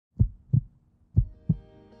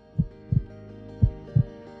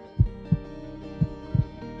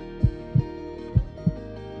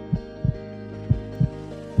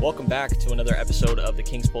Welcome back to another episode of the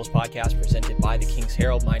Kings Pulse podcast presented by the Kings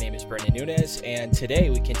Herald. My name is Brendan Nunes, and today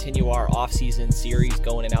we continue our off-season series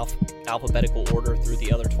going in alphabetical order through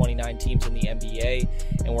the other 29 teams in the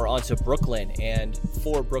NBA, and we're on to Brooklyn. And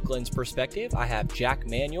for Brooklyn's perspective, I have Jack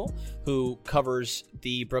Manuel, who covers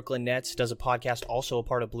the Brooklyn Nets, does a podcast, also a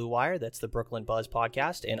part of Blue Wire. That's the Brooklyn Buzz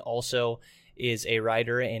podcast, and also is a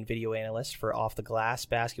writer and video analyst for Off the Glass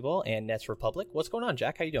Basketball and Nets Republic. What's going on,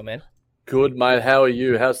 Jack? How you doing, man? Good, mate. How are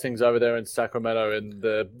you? How's things over there in Sacramento in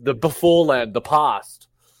the before land, the past?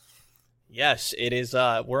 Yes, it is.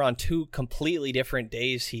 We're on two completely different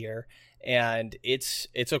days here, and it's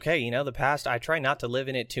okay. You know, the past, I try not to live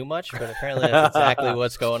in it too much, but apparently that's exactly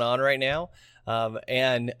what's going on right now.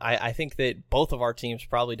 And I think that both of our teams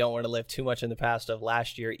probably don't want to live too much in the past of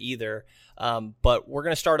last year either. But we're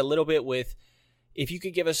going to start a little bit with, if you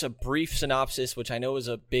could give us a brief synopsis, which I know is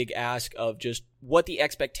a big ask, of just what the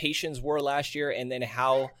expectations were last year, and then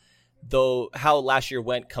how last year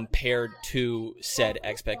went compared to said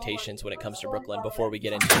expectations when it comes to Brooklyn before we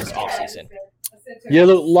get into this offseason. Yeah,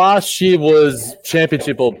 look, last year was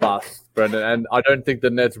championship or bust, Brendan, and I don't think the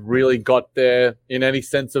Nets really got there in any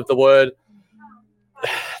sense of the word.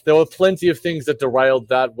 There were plenty of things that derailed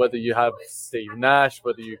that, whether you have Steve Nash,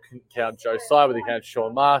 whether you can count Joe Tsai, whether you count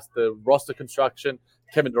Sean Marks, the roster construction,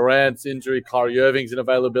 Kevin Durant's injury, Kyrie Irving's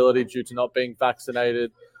inavailability due to not being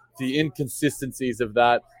vaccinated, the inconsistencies of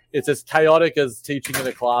that. It's as chaotic as teaching in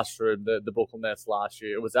a classroom, the Brooklyn Nets last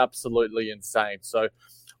year. It was absolutely insane. So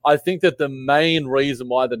I think that the main reason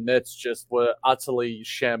why the Nets just were utterly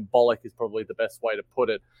shambolic, is probably the best way to put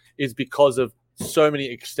it, is because of so many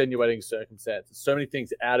extenuating circumstances, so many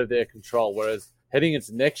things out of their control. Whereas heading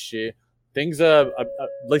into next year, things are at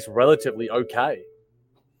least relatively okay.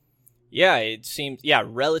 Yeah, it seems,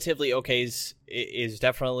 relatively okay is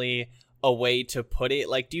definitely a way to put it.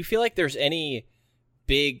 Like, do you feel like there's any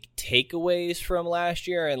big takeaways from last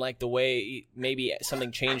year, and like the way maybe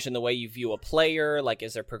something changed in the way you view a player? Like,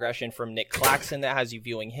 is there progression from Nick Claxton that has you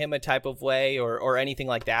viewing him a type of way, or anything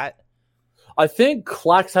like that? I think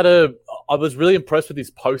Clax I was really impressed with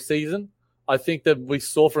his postseason. I think that we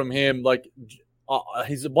saw from him,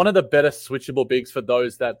 he's one of the better switchable bigs for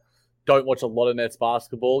those that don't watch a lot of Nets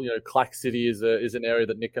basketball. You know, Clax City is an area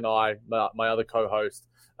that Nick and I, my other co-host,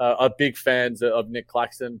 are big fans of Nick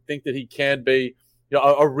Claxton. Think that he can be, you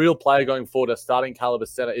know, a real player going forward, a starting caliber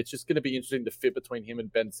center. It's just going to be interesting to fit between him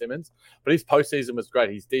and Ben Simmons. But his postseason was great.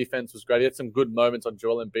 His defense was great. He had some good moments on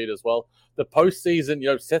Joel Embiid as well. The postseason, you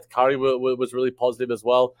know, Seth Curry was really positive as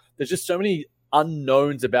well. There's just so many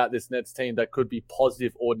unknowns about this Nets team that could be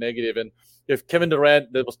positive or negative. And if Kevin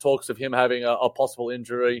Durant, there was talks of him having a possible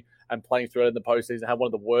injury and playing through it in the postseason, had one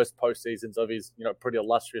of the worst postseasons of his, you know, pretty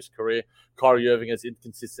illustrious career. Kyrie Irving is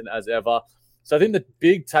inconsistent as ever. So I think the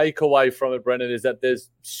big takeaway from it, Brendan, is that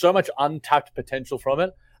there's so much untapped potential from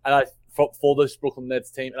it, and for this Brooklyn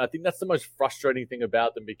Nets team, and I think that's the most frustrating thing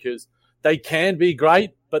about them, because they can be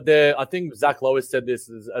great, but I think Zach Lowe said this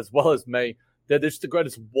as well as me, they're just the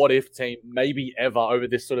greatest what-if team maybe ever over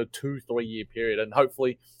this sort of 2-3 year period, and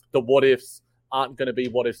hopefully the what-ifs aren't going to be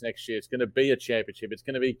what-ifs next year. It's going to be a championship. It's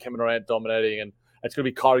going to be Kevin Durant dominating, and it's going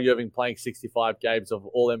to be Kyrie Irving playing 65 games of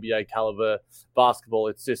all-NBA caliber basketball.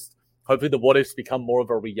 It's just, hopefully the what-ifs become more of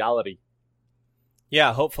a reality.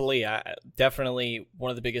 Yeah, hopefully. Definitely one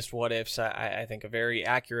of the biggest what-ifs. I think a very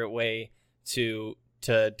accurate way to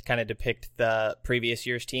kind of depict the previous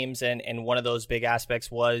year's teams. And one of those big aspects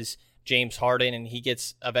was James Harden, and he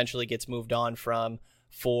eventually gets moved on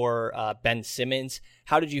for Ben Simmons.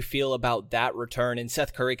 How did you feel about that return? And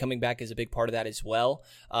Seth Curry coming back is a big part of that as well.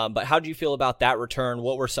 But how did you feel about that return?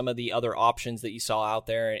 What were some of the other options that you saw out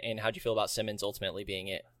there? And how did you feel about Simmons ultimately being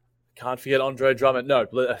it? Can't forget Andre Drummond. No,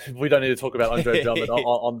 we don't need to talk about Andre Drummond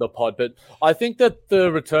on the pod. But I think that the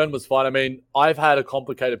return was fine. I mean, I've had a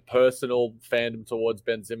complicated personal fandom towards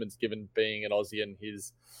Ben Simmons, given being an Aussie and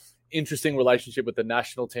his interesting relationship with the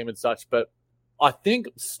national team and such. But I think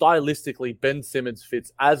stylistically, Ben Simmons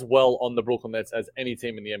fits as well on the Brooklyn Nets as any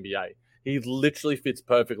team in the NBA. He literally fits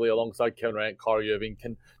perfectly alongside Kevin Durant, Kyrie Irving.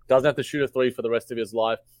 Doesn't have to shoot a three for the rest of his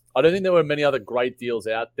life. I don't think there were many other great deals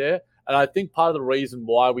out there. And I think part of the reason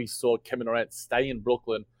why we saw Kevin Durant stay in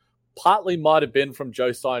Brooklyn partly might have been from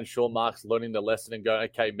Joe Tsai and Sean Marks learning the lesson and going,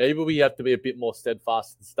 okay, maybe we have to be a bit more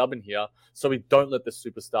steadfast and stubborn here so we don't let the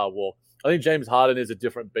superstar walk. I think James Harden is a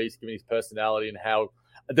different beast given his personality and how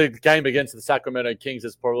the game against the Sacramento Kings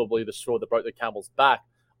is probably the straw that broke the camel's back.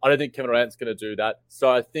 I don't think Kevin Durant's going to do that. So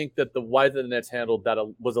I think that the way that the Nets handled that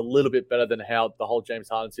was a little bit better than how the whole James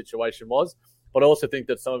Harden situation was. But I also think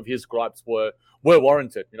that some of his gripes were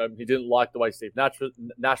warranted. You know, he didn't like the way Steve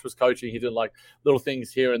Nash was coaching. He didn't like little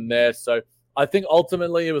things here and there. So I think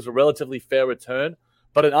ultimately it was a relatively fair return,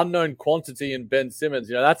 but an unknown quantity in Ben Simmons,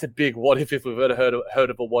 that's a big what if we've ever heard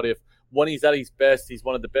of a what if. When he's at his best, he's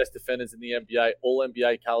one of the best defenders in the NBA, all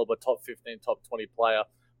NBA caliber, top 15, top 20 player,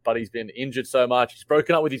 but he's been injured so much. He's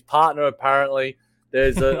broken up with his partner, apparently.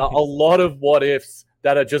 There's a lot of what ifs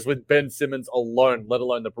that are just with Ben Simmons alone, let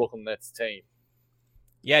alone the Brooklyn Nets team.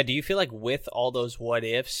 Yeah, do you feel like with all those what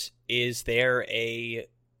ifs, is there a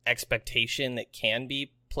expectation that can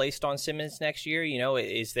be placed on Simmons next year?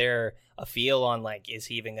 Is there a feel on is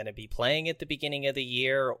he even going to be playing at the beginning of the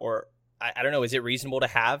year? Or I don't know, is it reasonable to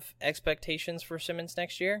have expectations for Simmons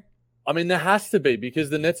next year? I mean, there has to be, because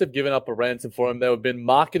the Nets have given up a ransom for him. They've been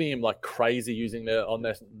marketing him like crazy, using their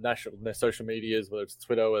social medias, whether it's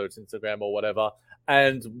Twitter, whether it's Instagram or whatever.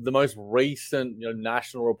 And the most recent,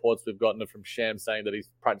 national reports we've gotten are from Shams saying that he's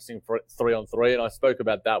practicing for 3-on-3. And I spoke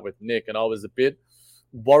about that with Nick, and I was a bit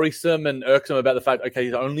worrisome and irksome about the fact, okay,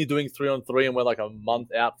 he's only doing 3-on-3 and we're like a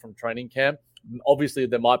month out from training camp. Obviously,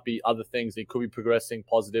 there might be other things. He could be progressing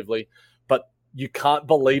positively, but you can't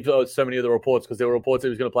believe so many of the reports, because there were reports he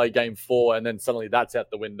was going to play game 4 and then suddenly that's out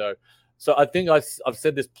the window. So I think I've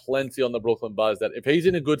said this plenty on the Brooklyn Buzz, that if he's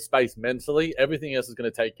in a good space mentally, everything else is going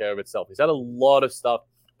to take care of itself. He's had a lot of stuff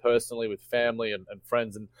personally with family and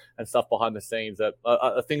friends and stuff behind the scenes that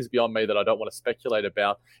are things beyond me that I don't want to speculate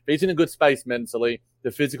about. If he's in a good space mentally, the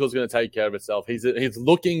physical is going to take care of itself. He's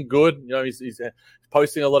looking good. He's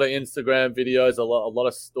posting a lot of Instagram videos, a lot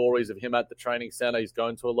of stories of him at the training center. He's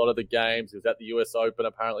going to a lot of the games. He was at the US Open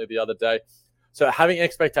apparently the other day. So having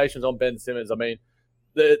expectations on Ben Simmons, I mean,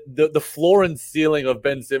 the floor and ceiling of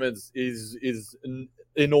Ben Simmons is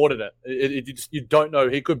inordinate. You don't know.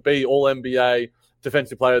 He could be all NBA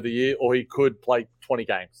defensive player of the year, or he could play 20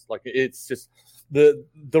 games. Like, it's just the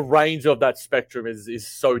range of that spectrum is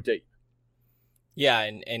so deep. Yeah,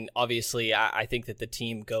 and obviously I think that the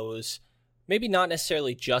team goes maybe not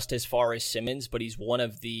necessarily just as far as Simmons, but he's one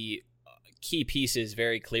of the key pieces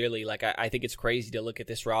very clearly. Like, I think it's crazy to look at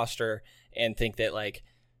this roster and think that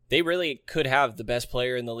they really could have the best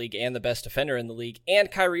player in the league and the best defender in the league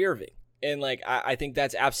and Kyrie Irving. And I think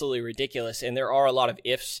that's absolutely ridiculous. And there are a lot of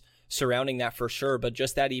ifs surrounding that for sure, but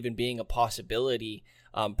just that even being a possibility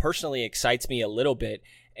personally excites me a little bit.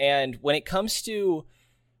 And when it comes to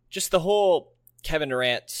just the whole Kevin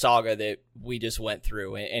Durant saga that we just went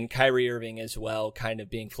through, and Kyrie Irving as well, kind of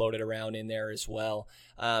being floated around in there as well,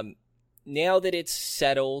 now that it's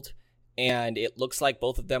settled, and it looks like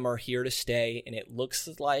both of them are here to stay, and it looks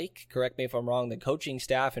like, correct me if I'm wrong, the coaching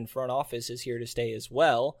staff and front office is here to stay as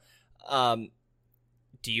well. Do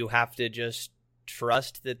you have to just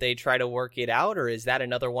trust that they try to work it out, or is that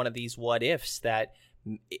another one of these what ifs that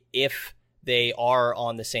if they are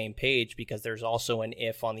on the same page, because there's also an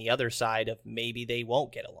if on the other side of maybe they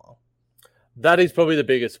won't get along? That is probably the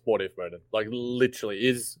biggest what if, Brendan. Like, literally,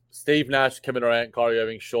 is Steve Nash, Kevin Durant, Kyrie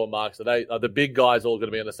Irving, Sean Marks, are the big guys all going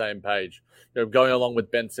to be on the same page? Going along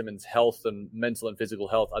with Ben Simmons' health and mental and physical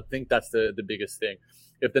health, I think that's the biggest thing.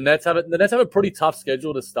 If the Nets have a pretty tough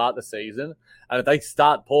schedule to start the season, and if they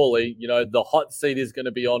start poorly, the hot seat is going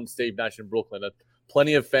to be on Steve Nash in Brooklyn.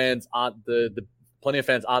 Plenty of fans aren't the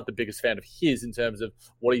biggest fan of his in terms of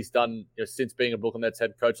what he's done since being a Brooklyn Nets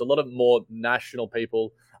head coach. A lot of more national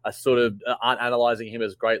people are aren't analyzing him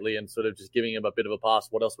as greatly and sort of just giving him a bit of a pass.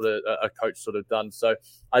 What else would a coach sort of done? So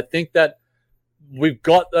I think that we've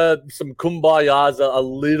got some kumbayas a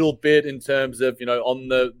little bit in terms of, on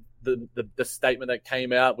the statement that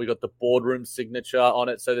came out. We got the boardroom signature on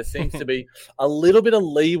it. So there seems to be a little bit of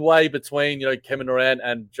leeway between, Kevin Durant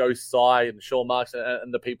and Joe Tsai and Sean Marks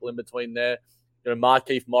and the people in between there.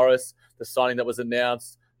 Markieff Morris, the signing that was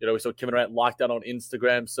announced, we saw Kevin Durant like that on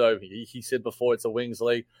Instagram. So he said before it's a wings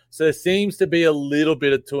league. So there seems to be a little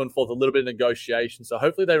bit of to and forth, a little bit of negotiation. So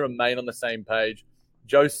hopefully they remain on the same page.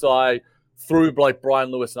 Joe Tsai, through like Brian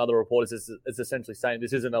Lewis and other reporters, is essentially saying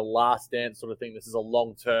this isn't a last dance sort of thing. This is a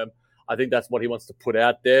long term. I think that's what he wants to put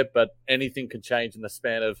out there. But anything can change in the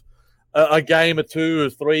span of a game or 2 or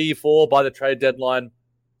 3, 4 by the trade deadline.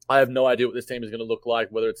 I have no idea what this team is going to look like,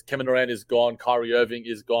 whether it's Kevin Durant is gone, Kyrie Irving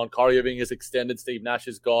is gone, Kyrie Irving is extended, Steve Nash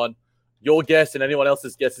is gone. Your guess and anyone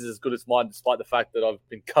else's guess is as good as mine, despite the fact that I've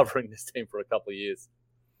been covering this team for a couple of years.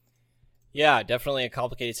 Yeah, definitely a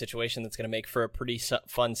complicated situation that's going to make for a pretty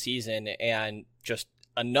fun season. And just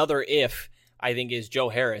another if, I think, is Joe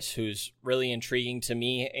Harris, who's really intriguing to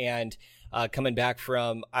me. And coming back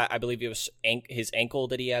from, I believe it was his ankle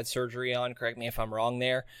that he had surgery on. Correct me if I'm wrong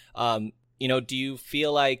there. Do you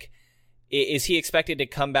feel like, is he expected to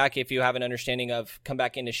come back, if you have an understanding of, come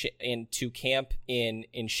back into camp in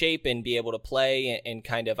shape and be able to play and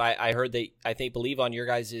kind of, I heard that, believe on your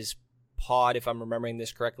guys' pod, if I'm remembering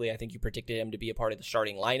this correctly. I think you predicted him to be a part of the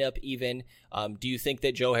starting lineup even. Do you think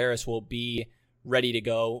that Joe Harris will be ready to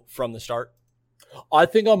go from the start? I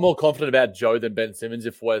think I'm more confident about Joe than Ben Simmons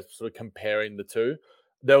if we're sort of comparing the two.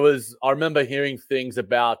 I remember hearing things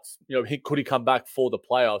about, could he come back for the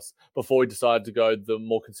playoffs before he decided to go the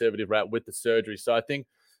more conservative route with the surgery. So I think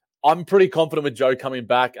I'm pretty confident with Joe coming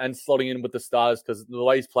back and slotting in with the stars because the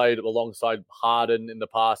way he's played alongside Harden in the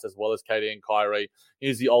past, as well as KD and Kyrie,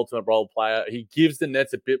 he's the ultimate role player. He gives the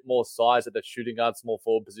Nets a bit more size at the shooting guard, small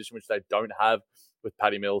forward position, which they don't have with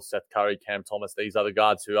Patty Mills, Seth Curry, Cam Thomas, these other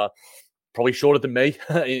guards who are probably shorter than me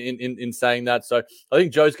in saying that. So I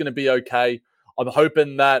think Joe's going to be okay. I'm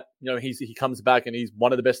hoping that he comes back and he's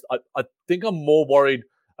one of the best. I think I'm more worried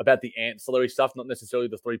about the ancillary stuff, not necessarily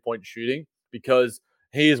the 3-point shooting, because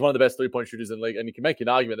he is one of the best 3-point shooters in the league. And you can make an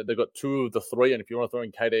argument that they've got 2 of the 3. And if you want to throw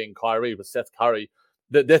in KD and Kyrie with Seth Curry,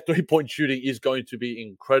 their 3-point shooting is going to be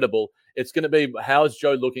incredible. It's going to be, how is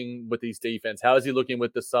Joe looking with his defense? How is he looking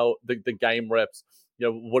with the game reps?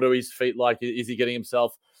 What are his feet like? Is he getting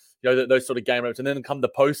himself those sort of game reps? And then come the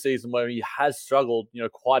postseason where he has struggled,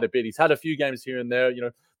 quite a bit. He's had a few games here and there.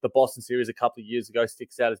 The Boston series a couple of years ago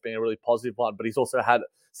sticks out as being a really positive one, but he's also had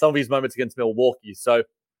some of his moments against Milwaukee. So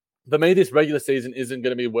for me, this regular season isn't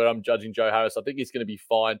going to be where I'm judging Joe Harris. I think he's going to be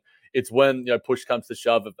fine. It's when push comes to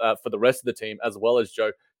shove for the rest of the team as well as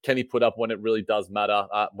Joe. Can he put up when it really does matter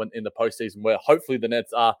when in the postseason, where hopefully the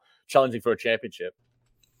Nets are challenging for a championship?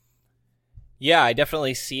 Yeah, I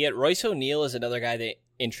definitely see it. Royce O'Neal is another guy that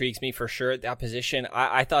intrigues me for sure at that position.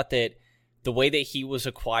 I thought that the way that he was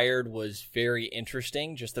acquired was very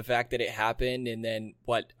interesting. Just the fact that it happened, and then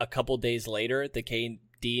a couple days later, the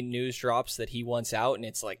KD news drops that he wants out, and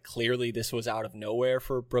it's like clearly this was out of nowhere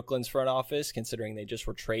for Brooklyn's front office, considering they just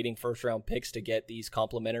were trading first-round picks to get these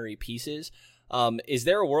complementary pieces. Is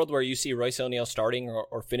there a world where you see Royce O'Neal starting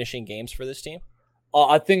or finishing games for this team?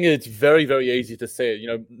 I think it's very, very easy to see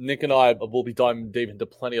it. Nick and I will be diving deep into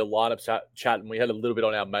plenty of lineup chat, and we had a little bit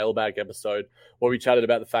on our mailbag episode where we chatted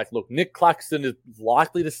about the fact, look, Nick Claxton is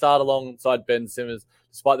likely to start alongside Ben Simmons,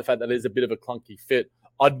 despite the fact that it is a bit of a clunky fit.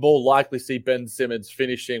 I'd more likely see Ben Simmons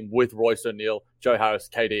finishing with Royce O'Neal, Joe Harris,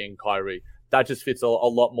 KD, and Kyrie. That just fits a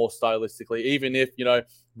lot more stylistically, even if,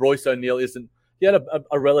 Royce O'Neal isn't. He had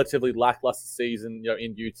a relatively lackluster season,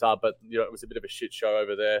 in Utah, but it was a bit of a shit show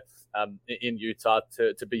over there in Utah,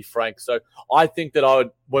 to be frank. So I think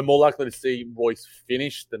that we're more likely to see Royce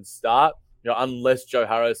finish than start, unless Joe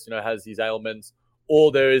Harris, has his ailments,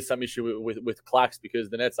 or there is some issue with Clax, because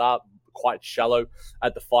the Nets are quite shallow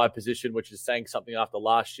at the 5 position, which is saying something after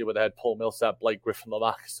last year where they had Paul Millsap, Blake Griffin,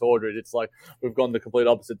 LaMarcus Aldridge. It's like we've gone the complete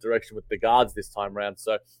opposite direction with the guards this time around.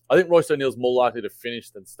 So I think Royce O'Neal's more likely to finish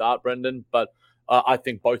than start, Brendan, but I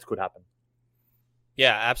think both could happen.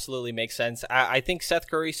 Yeah, absolutely makes sense. I think Seth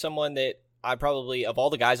Curry's someone that I probably, of all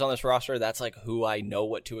the guys on this roster, that's like who I know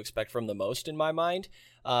what to expect from the most in my mind.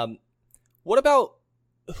 What about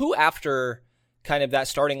who after kind of that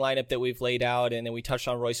starting lineup that we've laid out, and then we touched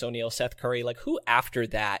on Royce O'Neal, Seth Curry, like who after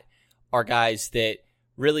that are guys that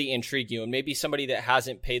really intrigue you, and maybe somebody that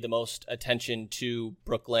hasn't paid the most attention to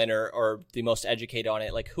Brooklyn or the most educated on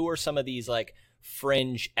it? Like who are some of these like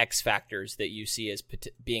fringe X factors that you see as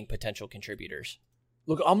being potential contributors?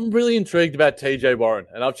 Look, I'm really intrigued about TJ Warren,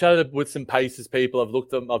 and I've chatted with some Pacers people.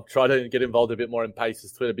 I've tried to get involved a bit more in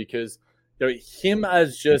Pacers Twitter, because him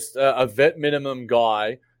as just a vet minimum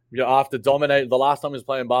guy, after dominating the last time he was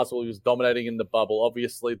playing basketball, he was dominating in the bubble.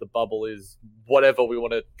 Obviously, the bubble is whatever we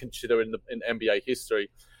want to consider in NBA history,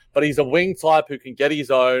 but he's a wing type who can get his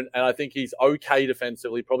own, and I think he's okay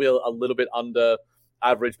defensively, probably a little bit under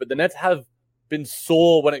average. But the Nets have been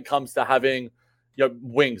sore when it comes to having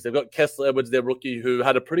wings. They've got Kessler Edwards, their rookie, who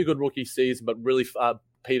had a pretty good rookie season, but really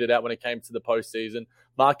petered out when it came to the postseason.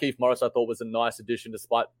 Markieff Morris, I thought, was a nice addition,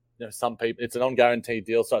 despite some people. It's an unguaranteed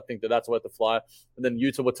deal, so I think that's worth the flyer. And then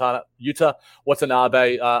Yuta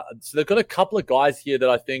Watanabe. So they've got a couple of guys here that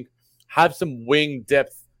I think have some wing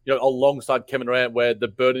depth, alongside Kevin Durant, where the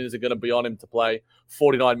burden isn't going to be on him to play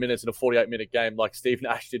 49 minutes in a 48-minute game like Steve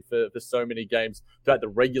Nash did for so many games throughout the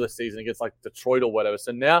regular season against like Detroit or whatever.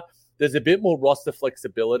 So now there's a bit more roster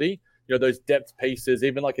flexibility. Those depth pieces,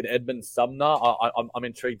 even like an Edmund Sumner, I'm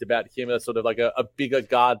intrigued about him as sort of like a bigger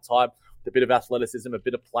guard type, with a bit of athleticism, a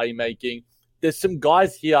bit of playmaking. There's some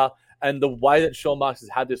guys here, and the way that Sean Marks has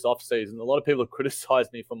had this offseason, a lot of people have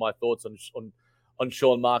criticized me for my thoughts on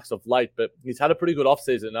Sean Marks of late, but he's had a pretty good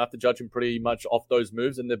offseason, and I have to judge him pretty much off those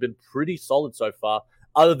moves, and they've been pretty solid so far,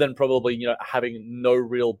 other than probably, having no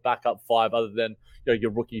real backup 5 other than,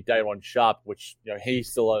 your rookie Day'Ron Sharpe, which, he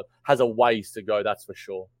still has a ways to go, that's for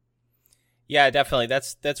sure. Yeah, definitely.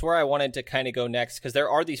 That's where I wanted to kind of go next, because there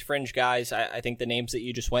are these fringe guys. I think the names that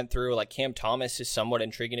you just went through, like Cam Thomas, is somewhat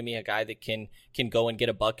intriguing to me. A guy that can go and get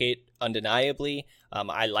a bucket undeniably.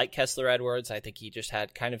 I like Kessler Edwards. I think he just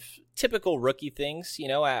had kind of typical rookie things.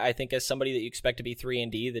 I think as somebody that you expect to be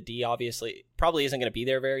 3-and-D, the D obviously probably isn't going to be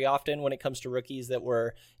there very often when it comes to rookies that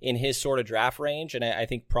were in his sort of draft range, and I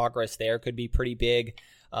think progress there could be pretty big.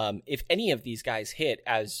 If any of these guys hit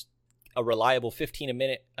as a reliable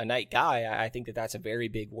 15-a-night guy, I think that's a very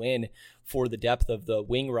big win for the depth of the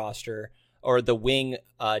wing roster, or the wing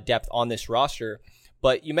depth on this roster.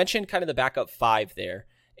 But you mentioned kind of the backup five there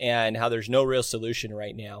and how there's no real solution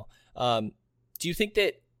right now. Do you think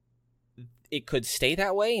that it could stay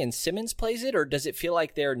that way and Simmons plays it, or does it feel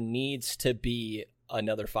like there needs to be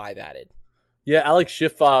another five added? Yeah, Alex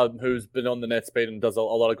Schiffer, who's been on the Nets beat and does a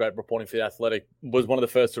lot of great reporting for The Athletic, was one of the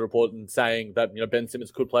first to report and saying that Ben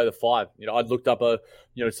Simmons could play the five. I'd looked up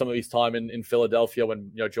some of his time in Philadelphia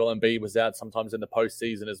when Joel Embiid was out, sometimes in the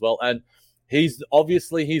postseason as well, and he's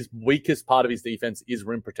obviously his weakest part of his defense is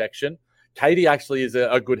rim protection. KD actually is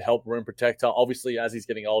a good help rim protector. Obviously, as he's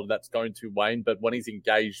getting older, that's going to wane, but when he's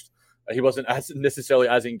engaged, he wasn't necessarily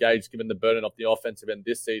as engaged given the burden of the offensive end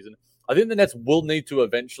this season. I think the Nets will need to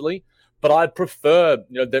eventually. But I'd prefer,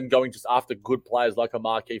 them going just after good players like a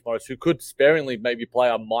Markieff Morris, who could sparingly maybe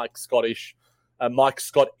play a Mike Scott-ish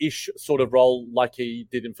sort of role like he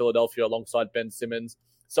did in Philadelphia alongside Ben Simmons.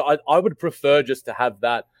 So I would prefer just to have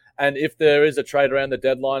that. And if there is a trade around the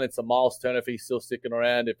deadline, it's a Miles Turner if he's still sticking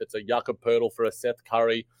around. If it's a Jakob Poeltl for a Seth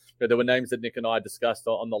Curry, there were names that Nick and I discussed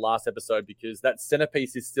on the last episode, because that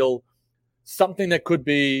centerpiece is still something that could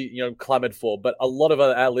be, clamored for. But a lot of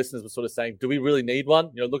our listeners were sort of saying, do we really need one?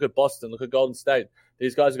 Look at Boston, look at Golden State.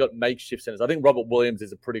 These guys have got makeshift centers. I think Robert Williams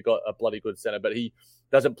is a bloody good center, but he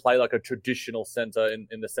doesn't play like a traditional center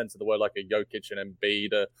in the sense of the word, like a Jokic and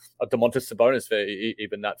Embiid, a Domantas Sabonis for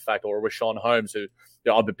even that fact, or a Rashawn Holmes, who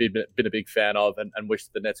I've been a big fan of and wish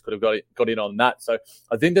the Nets could have got in on that. So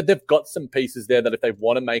I think that they've got some pieces there that if they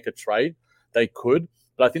want to make a trade, they could.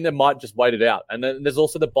 But I think they might just wait it out. And then there's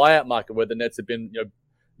also the buyout market where the Nets have been,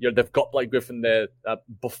 they've got Blake Griffin there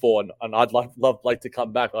before, and I'd love Blake to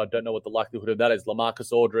come back. I don't know what the likelihood of that is.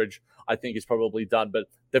 LaMarcus Aldridge, I think, is probably done. But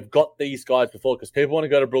they've got these guys before, because people want to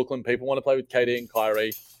go to Brooklyn. People want to play with KD and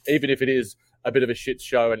Kyrie, even if it is a bit of a shit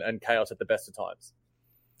show and chaos at the best of times.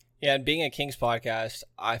 Yeah, and being a Kings podcast,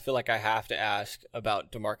 I feel like I have to ask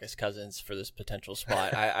about DeMarcus Cousins for this potential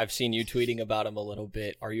spot. I've seen you tweeting about him a little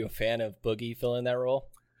bit. Are you a fan of Boogie filling that role?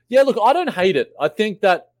 Yeah, look, I don't hate it. I think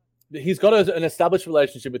that he's got an established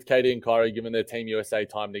relationship with KD and Kyrie, given their Team USA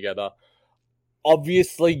time together.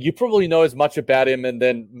 Obviously, you probably know as much about him and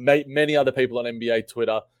then many other people on NBA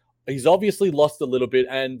Twitter. He's obviously lost a little bit,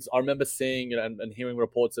 and I remember seeing and hearing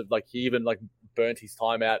reports of he even burnt his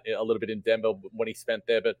time out a little bit in Denver when he spent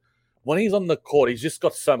there. But when he's on the court, he's just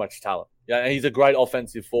got so much talent. Yeah, and he's a great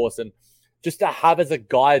offensive force, and just to have as a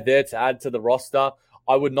guy there to add to the roster,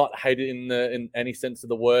 I would not hate it in any sense of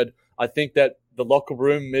the word. I think that the locker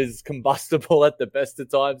room is combustible at the best of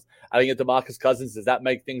times. I think at DeMarcus Cousins, does that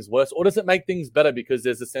make things worse, or does it make things better because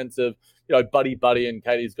there's a sense of, buddy, and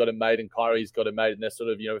KD's got it made and Kyrie's got it made, and they're sort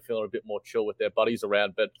of, feeling a bit more chill with their buddies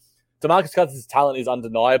around. But DeMarcus Cousins' talent is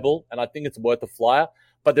undeniable, and I think it's worth a flyer.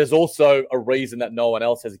 But there's also a reason that no one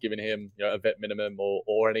else has given him, a vet minimum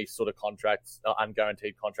or any sort of contracts,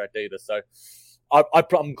 unguaranteed contract either. So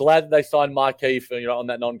I'm glad that they signed Markieff, on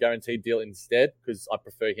that non-guaranteed deal instead, because I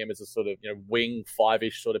prefer him as a sort of, wing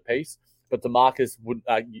five-ish sort of piece. But DeMarcus would,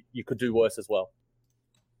 you could do worse as well.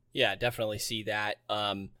 Yeah, definitely see that.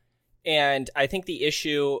 And I think the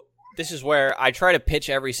issue, this is where I try to pitch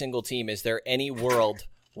every single team. Is there any world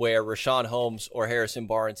where Rashawn Holmes or Harrison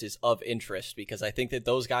Barnes is of interest? Because I think that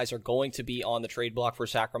those guys are going to be on the trade block for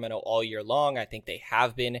Sacramento all year long. I think they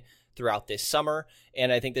have been throughout this summer,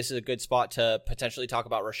 and I think this is a good spot to potentially talk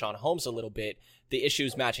about Rashawn Holmes a little bit. The issue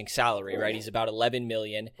is matching salary, right? He's about $11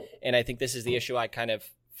 million, and I think this is the issue I kind of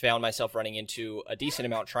found myself running into a decent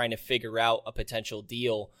amount trying to figure out a potential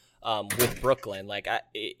deal with Brooklyn.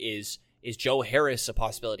 Is Joe Harris a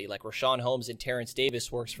possibility? Like Rashawn Holmes and Terrence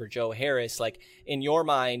Davis works for Joe Harris. Like, in your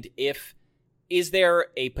mind, is there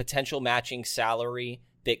a potential matching salary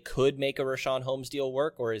that could make a Rashawn Holmes deal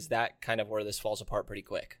work, or is that kind of where this falls apart pretty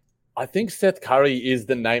quick? I think Seth Curry is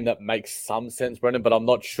the name that makes some sense, Brendan, but I'm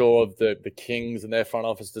not sure of the Kings and their front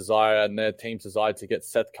office desire and their team's desire to get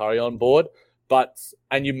Seth Curry on board.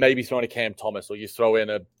 And you maybe throw in a Cam Thomas, or you throw in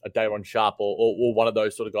a Day'Ron Sharpe or one of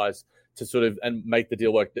those sort of guys to sort of and make the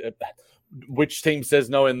deal work. Which team says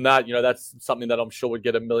no in that? That's something that I'm sure would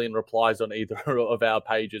get a million replies on either of our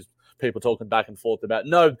pages. people talking back and forth about,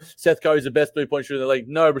 no, Seth Curry's the best three-point shooter in the league.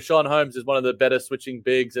 No, Rashawn Holmes is one of the better switching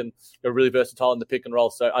bigs and really versatile in the pick and roll.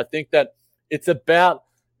 So I think that it's about,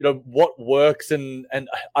 what works, and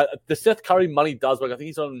the Seth Curry money does work. I think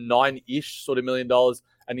he's on $9-ish sort of $1 million,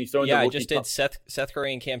 and he's throwing. Yeah, I just did Seth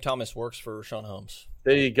Curry and Cam Thomas works for Rashawn Holmes.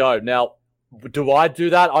 There you go. Now, do I do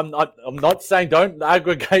that? I'm not saying don't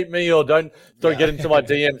aggregate me or don't get into my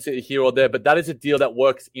DMs here or there, but that is a deal that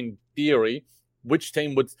works in theory. Which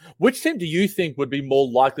team do you think would be more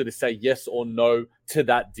likely to say yes or no to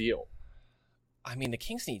that deal? I mean, the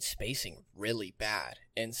Kings need spacing really bad,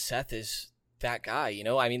 and Seth is that guy,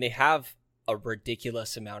 I mean, they have a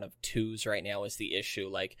ridiculous amount of twos right now is the issue.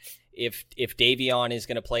 Like, if Davion is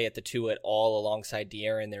going to play at the 2 at all alongside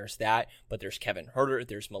De'Aaron, there's that, but there's Kevin Huerter,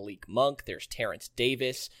 there's Malik Monk, there's Terrence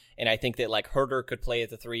Davis, and I think that, like, Huerter could play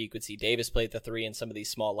at the 3, you could see Davis play at the 3 in some of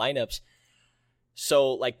these small lineups.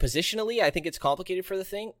 So, like, positionally, I think it's complicated for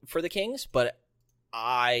the Kings, but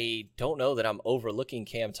I don't know that I'm overlooking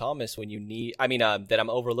Cam Thomas when you need, that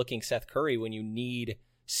I'm overlooking Seth Curry when you need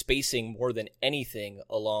spacing more than anything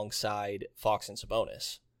alongside Fox and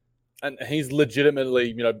Sabonis. And he's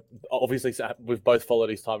legitimately, obviously we've both followed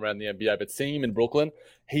his time around the NBA, but seeing him in Brooklyn,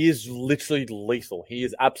 he is literally lethal. He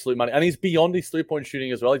is absolute money. And he's beyond his three-point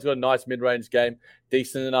shooting as well. He's got a nice mid-range game,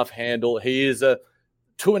 decent enough handle. He is a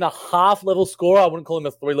 2.5 level scorer. I wouldn't call him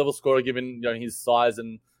a 3 level scorer given his size,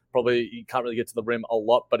 and probably he can't really get to the rim a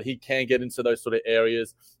lot, but he can get into those sort of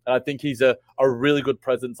areas. And I think he's a really good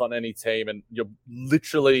presence on any team. And you're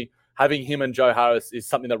literally having him and Joe Harris is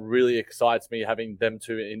something that really excites me, having them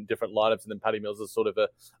two in different lineups, and then Patty Mills is sort of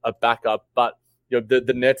a backup. But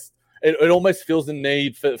the Nets, it almost feels the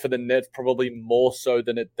need for the Nets probably more so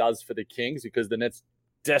than it does for the Kings, because the Nets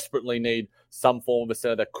desperately need some form of a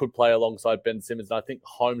center that could play alongside Ben Simmons. And I think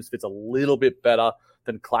Holmes fits a little bit better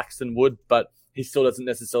than Claxton would, but he still doesn't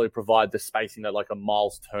necessarily provide the spacing that like a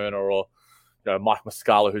Miles Turner or Mike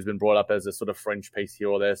Muscala, who's been brought up as a sort of fringe piece here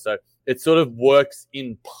or there. So it sort of works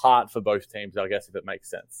in part for both teams, I guess, if it makes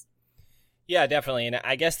sense. Yeah, definitely. And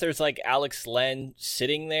I guess there's like Alex Len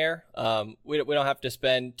sitting there. We don't have to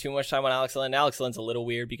spend too much time on Alex Len. Alex Len's a little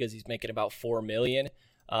weird because he's making about $4 million.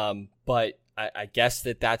 But I guess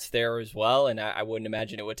that's there as well. And I wouldn't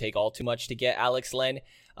imagine it would take all too much to get Alex Len.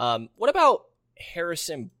 What about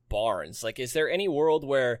Harrison Barnes? Like, is there any world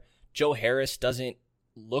where Joe Harris doesn't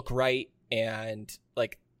look right and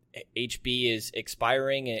like HB is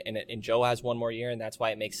expiring and Joe has one more year, and that's why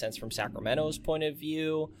it makes sense from Sacramento's point of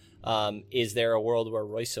view? Is there a world where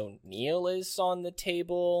Royce O'Neal is on the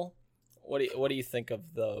table? What do you think of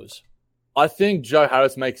those? I think Joe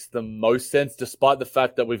Harris makes the most sense, despite the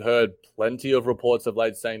fact that we've heard plenty of reports of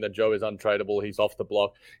late saying that Joe is untradeable. He's off the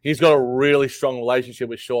block. He's got a really strong relationship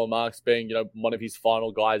with Sean Marks, being one of his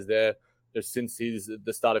final guys there since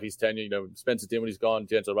the start of his tenure. Spencer Dinwiddie's gone,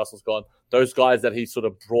 D'Angelo Russell's gone. Those guys that he sort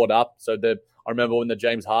of brought up. So I remember when the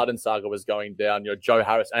James Harden saga was going down, Joe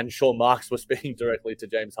Harris and Sean Marks were speaking directly to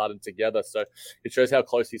James Harden together. So it shows how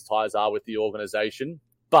close his ties are with the organization.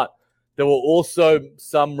 But there were also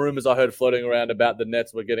some rumors I heard floating around about the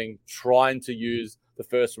Nets were trying to use the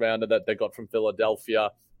first rounder that they got from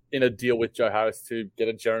Philadelphia in a deal with Joe Harris to get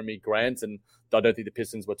a Jeremy Grant. And I don't think the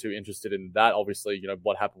Pistons were too interested in that. Obviously,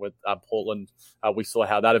 what happened with Portland, we saw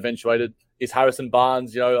how that eventuated. Is Harrison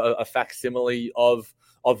Barnes, a facsimile of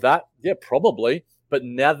that? Yeah, probably. But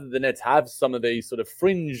now that the Nets have some of these sort of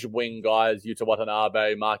fringe wing guys, Yuta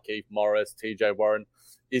Watanabe, Markieff Morris, TJ Warren,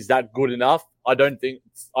 is that good enough? I don't think.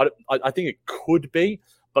 I think it could be,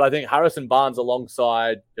 but I think Harrison Barnes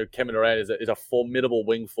alongside Kevin Durant is a formidable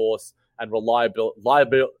wing force and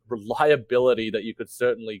reliability that you could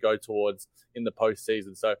certainly go towards in the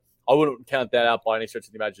postseason. So I wouldn't count that out by any stretch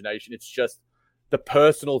of the imagination. It's just the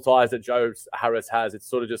personal ties that Joe Harris has. It's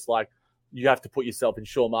sort of just like you have to put yourself in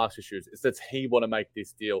Sean Marks' shoes. Does he want to make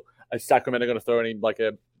this deal? Is Sacramento going to throw in like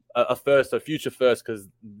a future first, because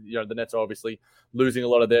the Nets are obviously losing a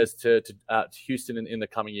lot of theirs to Houston in the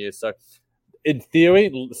coming years. So in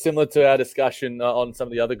theory, similar to our discussion on some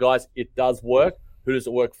of the other guys, it does work. Who does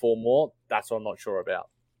it work for more? That's what I'm not sure about.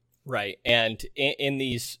 Right. And in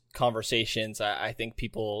these conversations, I think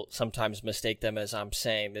people sometimes mistake them as I'm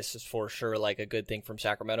saying this is for sure like a good thing from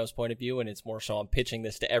Sacramento's point of view. And it's more so I'm pitching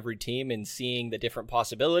this to every team and seeing the different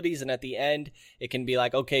possibilities. And at the end, it can be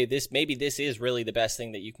like, okay, this is really the best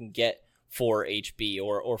thing that you can get for HB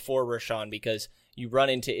or for Rashawn, because you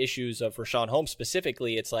run into issues of Rashawn Holmes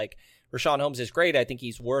specifically. It's like Rashawn Holmes is great. I think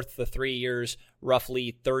he's worth the 3 years,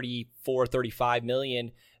 roughly 34, 35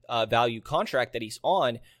 million value contract that he's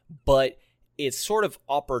on, but it's sort of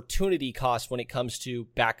opportunity cost when it comes to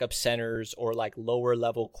backup centers or like lower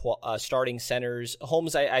level starting centers.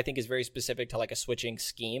 Holmes, I think, is very specific to like a switching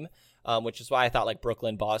scheme, which is why I thought like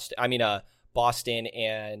Boston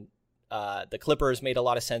and the Clippers made a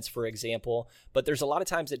lot of sense, for example. But there's a lot of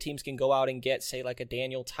times that teams can go out and get, say, like a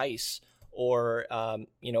Daniel Tice or,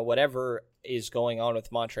 whatever is going on with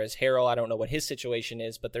Montrezl Harrell. I don't know what his situation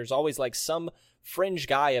is, but there's always like some fringe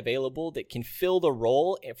guy available that can fill the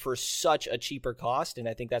role for such a cheaper cost. And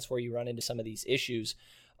I think that's where you run into some of these issues.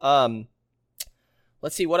 Let's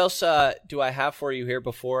see, what else do I have for you here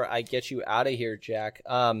before I get you out of here, Jack?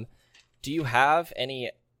 Do you have any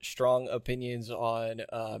strong opinions on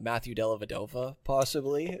Matthew Dellavedova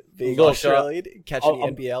possibly being Australian, catching the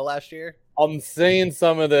NBL last year? I'm seeing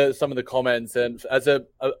some of the comments, and as a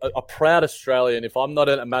proud Australian, if I'm not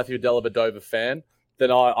a Matthew Dellavedova fan, then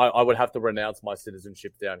I would have to renounce my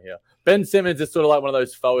citizenship down here. Ben Simmons is sort of like one of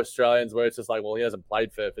those faux Australians where it's just like, well, he hasn't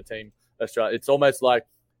played for Team Australia. It's almost like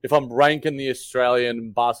if I'm ranking the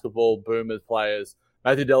Australian basketball boomers players,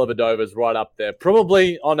 Matthew Dellavedova is right up there,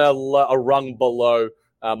 probably on a rung below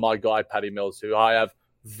my guy, Patty Mills, who I have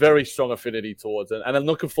very strong affinity towards. And I'm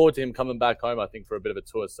looking forward to him coming back home, I think, for a bit of a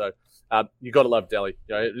tour. So you got to love Delly.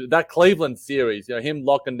 That Cleveland series, him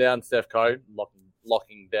locking down Steph Curry,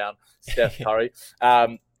 locking down Steph Curry,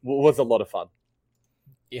 was a lot of fun.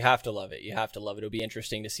 You have to love it. It'll be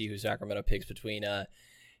interesting to see who Sacramento picks between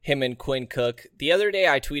him and Quinn Cook. The other day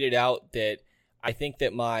I tweeted out that I think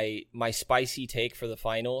that my spicy take for the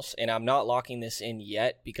finals, and I'm not locking this in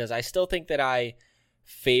yet because I still think that I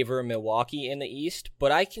favor Milwaukee in the East,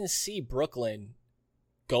 but I can see Brooklyn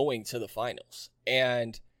going to the finals.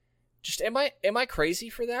 And just am I crazy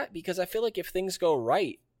for that? Because I feel like if things go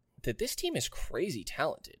right, that this team is crazy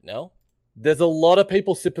talented, no? There's a lot of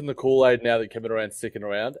people sipping the Kool-Aid now that Kevin Durant's sticking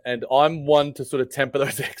around, and I'm one to sort of temper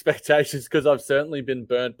those expectations because I've certainly been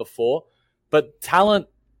burnt before. But talent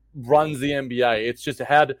runs the NBA. It's just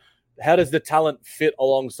how does the talent fit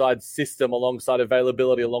alongside system, alongside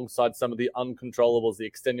availability, alongside some of the uncontrollables, the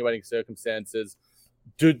extenuating circumstances?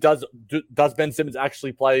 Does Ben Simmons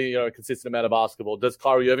actually play a consistent amount of basketball? Does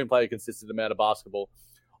Kyrie Irving play a consistent amount of basketball?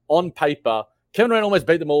 On paper, Kevin Durant almost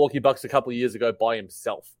beat the Milwaukee Bucks a couple of years ago by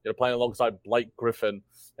himself, playing alongside Blake Griffin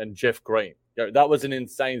and Jeff Green. That was an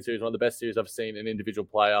insane series, one of the best series I've seen an individual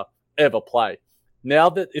player ever play. Now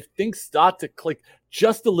that if things start to click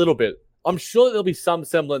just a little bit, I'm sure there'll be some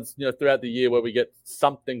semblance, throughout the year where we get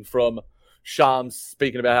something from Shams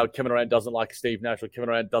speaking about how Kevin Durant doesn't like Steve Nash or Kevin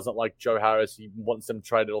Durant doesn't like Joe Harris. He wants them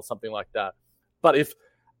traded or something like that. But if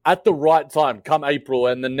at the right time, come April,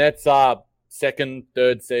 and the Nets are second,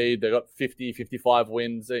 third seed, they've got 50, 55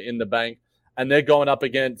 wins in the bank, and they're going up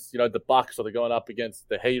against, the Bucks, or they're going up against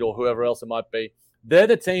the Heat or whoever else it might be, they're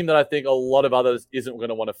the team that I think a lot of others isn't going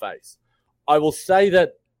to want to face. I will say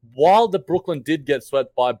that while the Brooklyn did get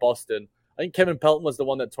swept by Boston, I think Kevin Pelton was the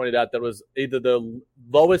one that tweeted out that was either the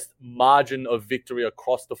lowest margin of victory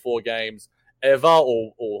across the 4 games ever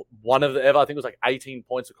or one of the ever. I think it was like 18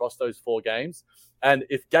 points across those 4 games. And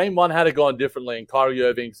if game 1 had gone differently and Kyrie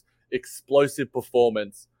Irving's explosive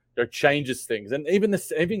performance changes things, and even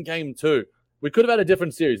game 2, we could have had a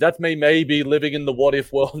different series. That's me maybe living in the what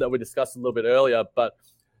if world that we discussed a little bit earlier, but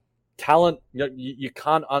talent, you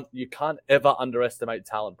can't ever underestimate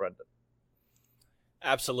talent, Brendan.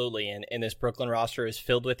 Absolutely, and this Brooklyn roster is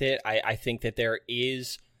filled with it. I think that there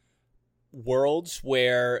is worlds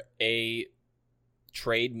where a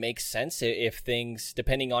trade makes sense if things,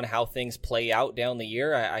 depending on how things play out down the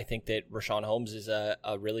year. I think that Richaun Holmes is a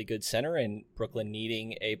really good center, and Brooklyn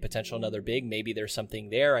needing a potential another big, maybe there's something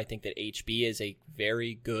there. I think that HB is a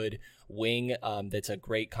very good wing that's a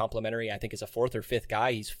great complementary. I think as a 4th or 5th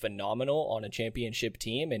guy, he's phenomenal on a championship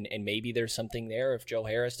team, and maybe there's something there if Joe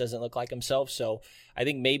Harris doesn't look like himself. So I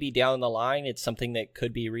think maybe down the line it's something that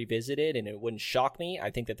could be revisited, and it wouldn't shock me.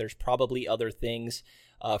 I think that there's probably other things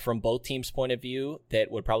from both teams' point of view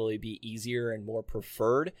that would probably be easier and more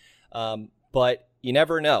preferred, but you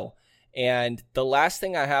never know. And the last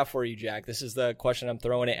thing I have for you, Jack, this is the question I'm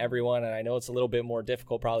throwing at everyone, and I know it's a little bit more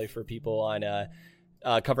difficult probably for people on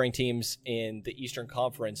covering teams in the Eastern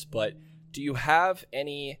Conference, but do you have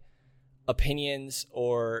any opinions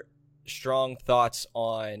or strong thoughts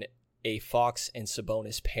on a Fox and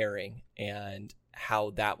Sabonis pairing and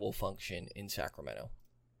how that will function in Sacramento?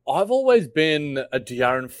 I've always been a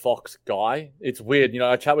De'Aaron Fox guy. It's weird.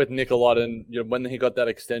 I chat with Nick a lot, and when he got that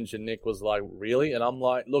extension, Nick was like, really? And I'm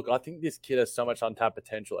like, look, I think this kid has so much untapped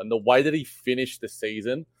potential. And the way that he finished the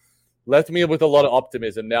season, left me with a lot of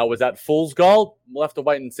optimism. Now, was that fool's gold? We'll have to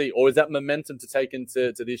wait and see. Or is that momentum to take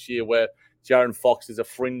into this year where De'Aaron Fox is a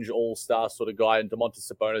fringe all-star sort of guy, and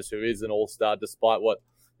Domantas Sabonis, who is an all-star, despite what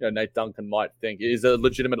Nate Duncan might think, is a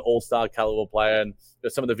legitimate all-star caliber player. And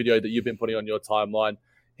some of the video that you've been putting on your timeline,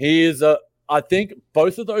 he is I think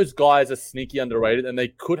both of those guys are sneaky underrated, and they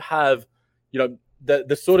could have,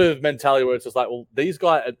 the sort of mentality where it's just like, well, these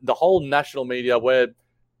guys, the whole national media where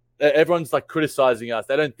everyone's like criticizing us,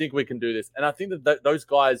 they don't think we can do this. And I think that those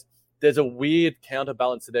guys, there's a weird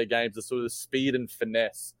counterbalance to their games, the sort of speed and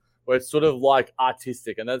finesse, where it's sort of like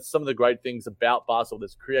artistic. And that's some of the great things about basketball.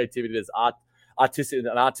 There's creativity, there's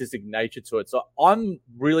artistic nature to it. So I'm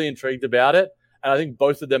really intrigued about it. And I think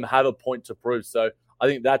both of them have a point to prove. So I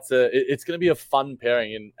think it's going to be a fun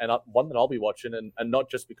pairing and one that I'll be watching, and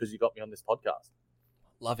not just because you got me on this podcast.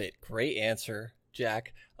 Love it. Great answer,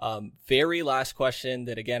 Jack. Very last question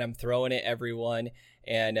that, again, I'm throwing at everyone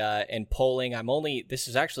and polling. This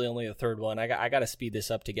is actually only the third one. I got to speed this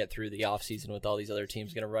up to get through the offseason with all these other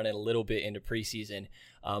teams. Going to run it a little bit into preseason.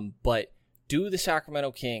 But do the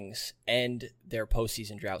Sacramento Kings end their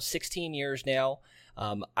postseason drought? 16 years now.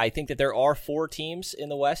 I think that there are 4 teams in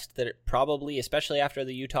the West that probably, especially after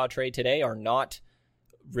the Utah trade today, are not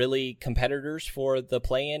really competitors for the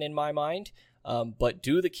play-in in my mind. But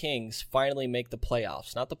do the Kings finally make the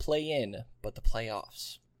playoffs? Not the play-in, but the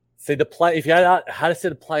playoffs. See, if you had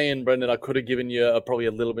said play-in, Brendan, I could have given you probably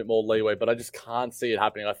a little bit more leeway, but I just can't see it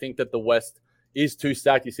happening. I think that the West is too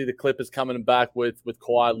stacked. You see the Clippers coming back with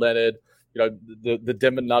Kawhi Leonard. The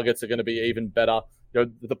Denver Nuggets are going to be even better.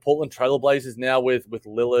 The Portland Trailblazers now with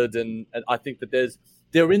Lillard, and I think that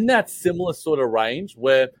they're in that similar sort of range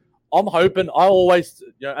where I'm hoping. I always,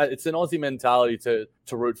 it's an Aussie mentality to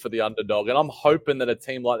root for the underdog, and I'm hoping that a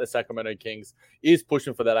team like the Sacramento Kings is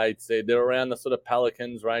pushing for that 8th seed. They're around the sort of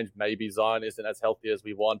Pelicans range. Maybe Zion isn't as healthy as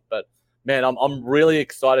we want, but man, I'm really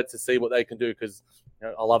excited to see what they can do because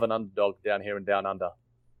I love an underdog down here and down under.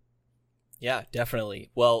 Yeah,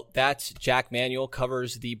 definitely. Well, that's Jack Manuel,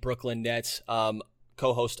 covers the Brooklyn Nets,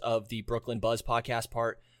 co-host of the Brooklyn Buzz podcast,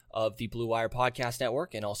 part of the Blue Wire Podcast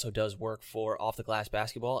Network, and also does work for Off the Glass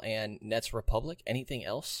Basketball and Nets Republic. Anything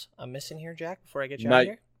else I'm missing here, Jack, before I get you out of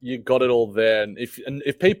here? You got it all there. And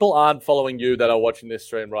if people aren't following you that are watching this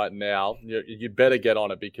stream right now, you better get on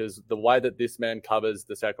it, because the way that this man covers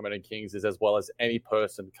the Sacramento Kings is as well as any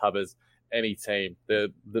person covers any team.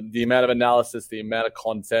 The amount of analysis, the amount of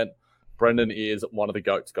content, Brendan is one of the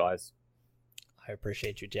GOATs, guys. I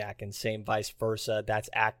appreciate you, Jack, and same vice versa. That's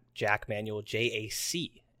at Jack Manuel, JACMANUELL,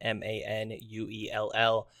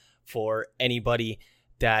 for anybody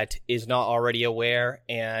that is not already aware.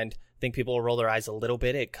 And I think people will roll their eyes a little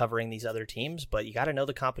bit at covering these other teams, but you got to know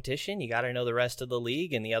the competition. You got to know the rest of the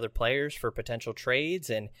league and the other players for potential trades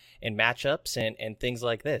and matchups and things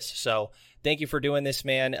like this. So thank you for doing this,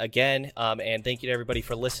 man, again. And thank you to everybody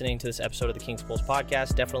for listening to this episode of the Kings Pulse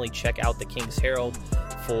podcast. Definitely check out the Kings Herald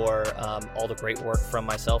for all the great work from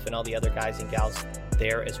myself and all the other guys and gals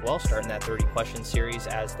there as well, starting that 30 question series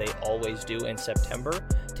as they always do in September.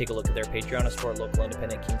 Take a look at their Patreon to support local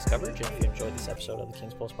independent Kings coverage. And if you enjoyed this episode of the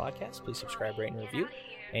Kings Pulse podcast, please subscribe, rate, and review,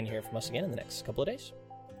 and hear from us again in the next couple of days.